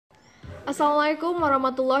Assalamualaikum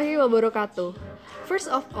warahmatullahi wabarakatuh. First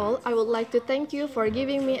of all, I would like to thank you for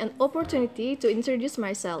giving me an opportunity to introduce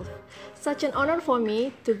myself. Such an honor for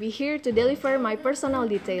me to be here to deliver my personal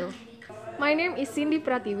detail. My name is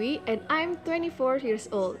PRATIWI and I'm 24 years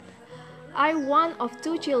old. I'm one of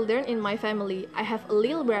two children in my family. I have a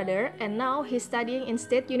little brother and now he's studying in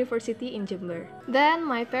State University in Jember. Then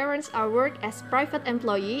my parents are work as private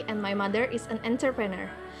employee and my mother is an entrepreneur.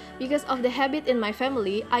 Because of the habit in my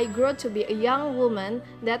family, I grew to be a young woman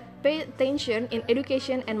that paid attention in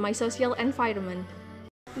education and my social environment.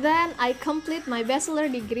 Then I complete my bachelor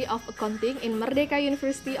degree of accounting in Merdeka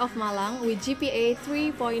University of Malang with GPA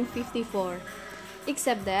 3.54.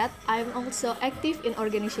 Except that, I'm also active in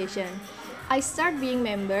organization. I start being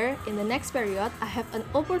member. In the next period, I have an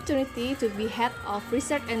opportunity to be head of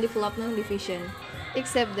research and development division.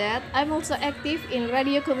 Except that, I'm also active in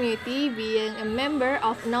radio community being a member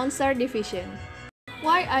of announcer division.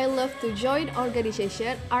 Why I love to join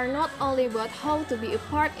organization are not only about how to be a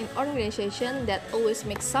part in organization that always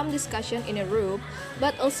makes some discussion in a room,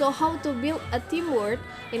 but also how to build a teamwork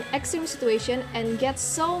in extreme situation and get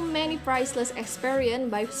so many priceless experience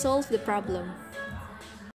by solve the problem.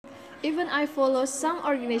 Even I follow some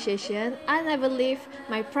organization, I never leave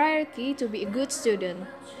my priority to be a good student.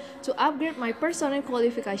 To upgrade my personal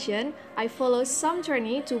qualification, I follow some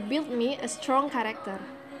training to build me a strong character.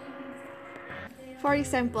 For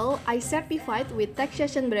example, I certified with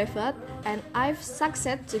taxation brevet and I've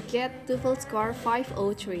succeeded to get TOEFL score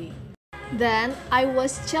 503. Then I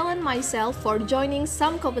was challenged myself for joining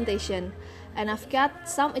some competition and I've got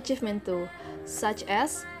some achievement too, such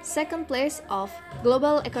as second place of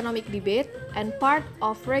Global Economic Debate and part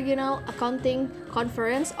of Regional Accounting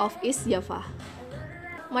Conference of East Java.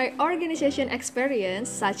 My organization experience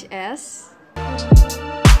such as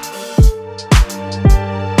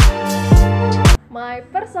my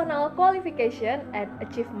personal qualification and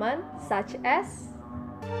achievement such as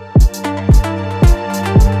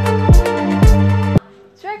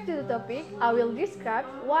straight to the topic, I will describe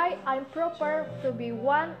why I'm proper to be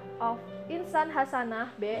one of Insan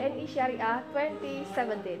Hasanah BNI Syariah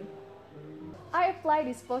 2017. I apply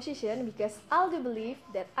this position because I do believe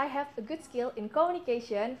that I have a good skill in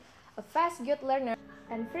communication, a fast good learner,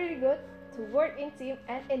 and very good to work in team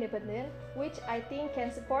and independent, which I think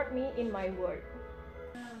can support me in my work.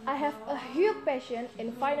 I have a huge passion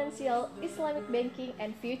in financial, Islamic banking,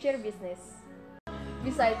 and future business.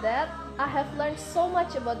 Besides that, I have learned so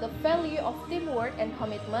much about the value of teamwork and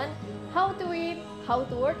commitment, how to win, how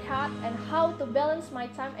to work hard, and how to balance my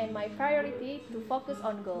time and my priority to focus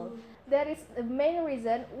on goal. That is the main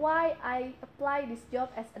reason why I apply this job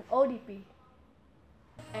as an ODP.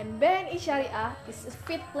 And BNI Syariah is a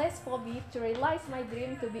fit place for me to realize my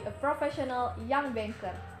dream to be a professional young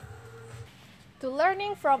banker. To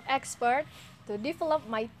learning from experts, to develop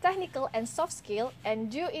my technical and soft skill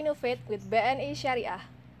and do innovate with BNI Syariah.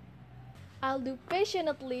 I'll do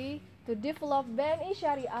passionately to develop BNI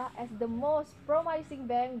Syariah as the most promising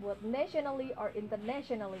bank both nationally or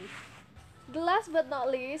internationally. The last but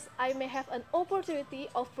not least, I may have an opportunity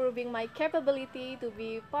of proving my capability to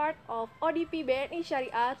be part of ODP BNI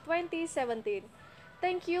Syariah 2017.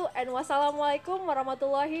 Thank you and wassalamualaikum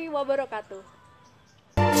warahmatullahi wabarakatuh.